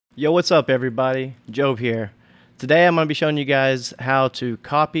Yo, what's up everybody? Job here. Today I'm going to be showing you guys how to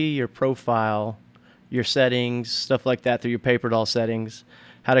copy your profile, your settings, stuff like that through your paper doll settings,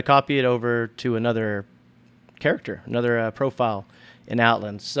 how to copy it over to another character, another profile in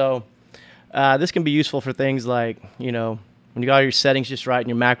Outlands. So this can be useful for things like, when you got your settings just right and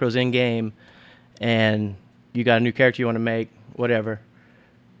your macros in game and you got a new character you want to make, whatever,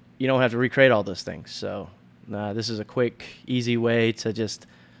 you don't have to recreate all those things. So this is a quick, easy way to just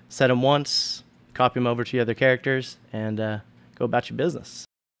set them once, copy them over to your other characters, and go about your business.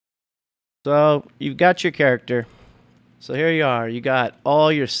 So you've got your character. So here you are. You got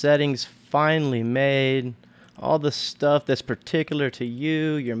all your settings finally made, all the stuff that's particular to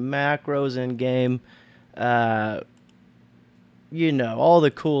you, your macros in game, all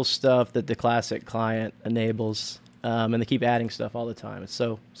the cool stuff that the classic client enables, and they keep adding stuff all the time. It's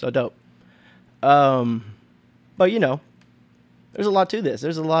so dope. But there's a lot to this.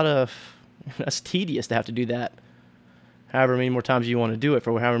 There's a lot of, it's tedious to have to do that however many more times you want to do it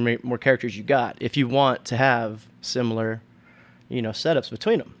for however many more characters you got, if you want to have similar, setups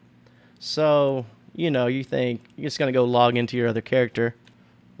between them. So, you think you're just going to go log into your other character.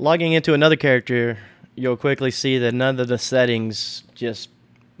 Logging into another character, you'll quickly see that none of the settings just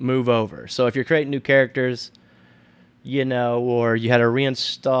move over. So if you're creating new characters, or you had to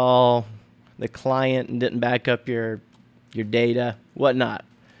reinstall the client and didn't back up your data, whatnot.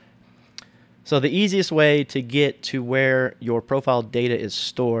 So the easiest way to get to where your profile data is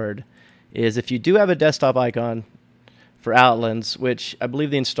stored is if you do have a desktop icon for Outlands, which I believe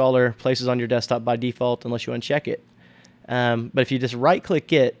the installer places on your desktop by default unless you uncheck it. But if you just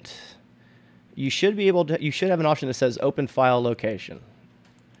right-click it, you should have an option that says Open File Location.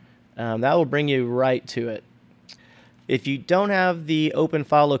 That will bring you right to it. If you don't have the Open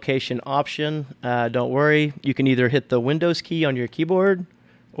File Location option, don't worry. You can either hit the Windows key on your keyboard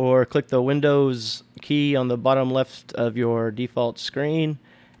or click the Windows key on the bottom left of your default screen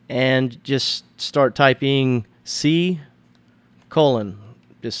and just start typing C:,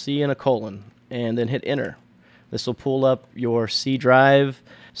 just C and a colon, and then hit Enter. This will pull up your C drive.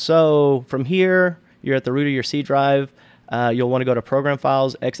 So from here, you're at the root of your C drive. You'll want to go to Program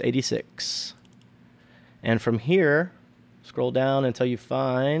Files x86. And from here, scroll down until you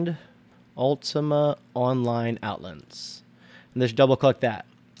find Ultima Online Outlands. And just double click that.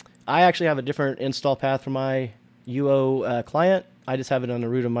 I actually have a different install path for my UO client. I just have it on the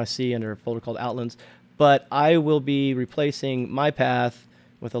root of my C under a folder called Outlands. But I will be replacing my path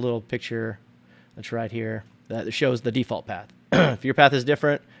with a little picture that's right here that shows the default path. If your path is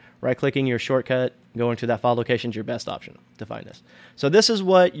different, right-clicking your shortcut, going to that file location is your best option to find this. So this is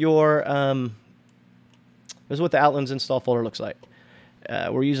what your this is what the Outlands install folder looks like.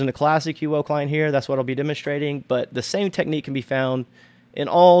 We're using the classic UO client here. That's what I'll be demonstrating. But the same technique can be found in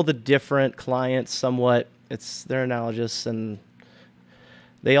all the different clients somewhat. They're analogous, and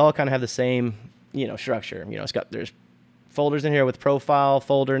they all kind of have the same structure. There's folders in here with profile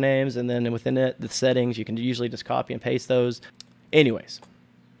folder names, and then within it, the settings. You can usually just copy and paste those. Anyways,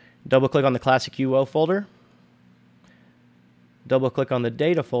 double-click on the classic UO folder. Double-click on the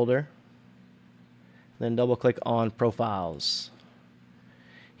data folder. Then double-click on Profiles.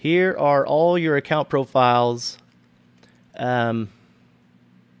 Here are all your account profiles that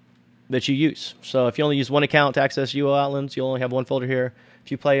you use. So if you only use one account to access UO Outlands, you'll only have one folder here. If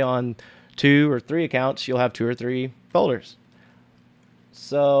you play on 2 or 3 accounts, you'll have 2 or 3 folders.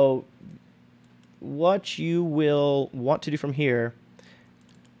 So what you will want to do from here,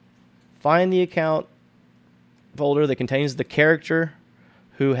 find the account folder that contains the character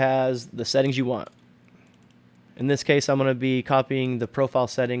who has the settings you want. In this case, I'm going to be copying the profile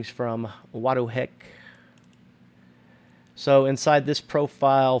settings from Wadoheck. So inside this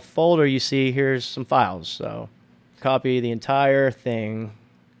profile folder, you see here's some files. So copy the entire thing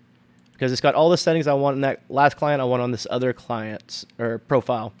because it's got all the settings I want in that last client I want on this other client or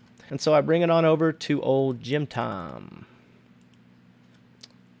profile. And so I bring it on over to old Jim Tom.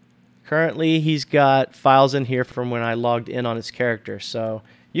 Currently, he's got files in here from when I logged in on his character. So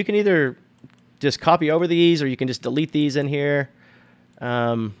you can either just copy over these, or you can just delete these in here.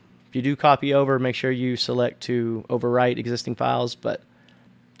 If you do copy over, make sure you select to overwrite existing files, but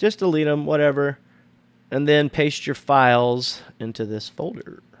just delete them, whatever, and then paste your files into this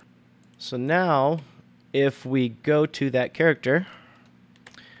folder. So now, if we go to that character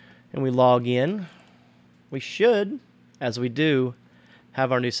and we log in, we should, as we do,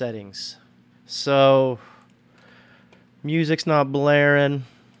 have our new settings. So music's not blaring.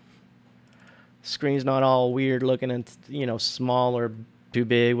 Screen's not all weird looking and small or too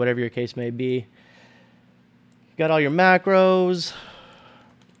big, whatever your case may be. You got all your macros.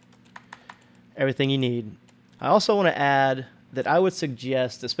 everything you need. I also want to add that I would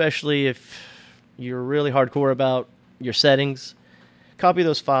suggest, especially if you're really hardcore about your settings, copy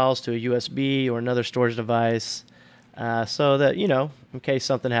those files to a USB or another storage device so that, you know, in case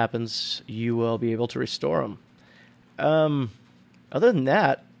something happens, you will be able to restore them. Other than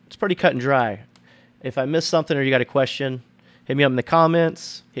that, it's pretty cut and dry. If I missed something or you got a question, hit me up in the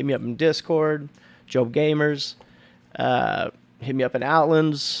comments, hit me up in Discord, Job Gamers, hit me up in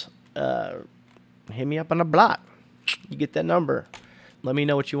Outlands, hit me up on the block. You get that number. Let me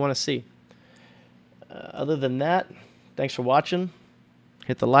know what you want to see. Other than that, thanks for watching.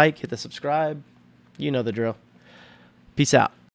 Hit the like, hit the subscribe. You know the drill. Peace out.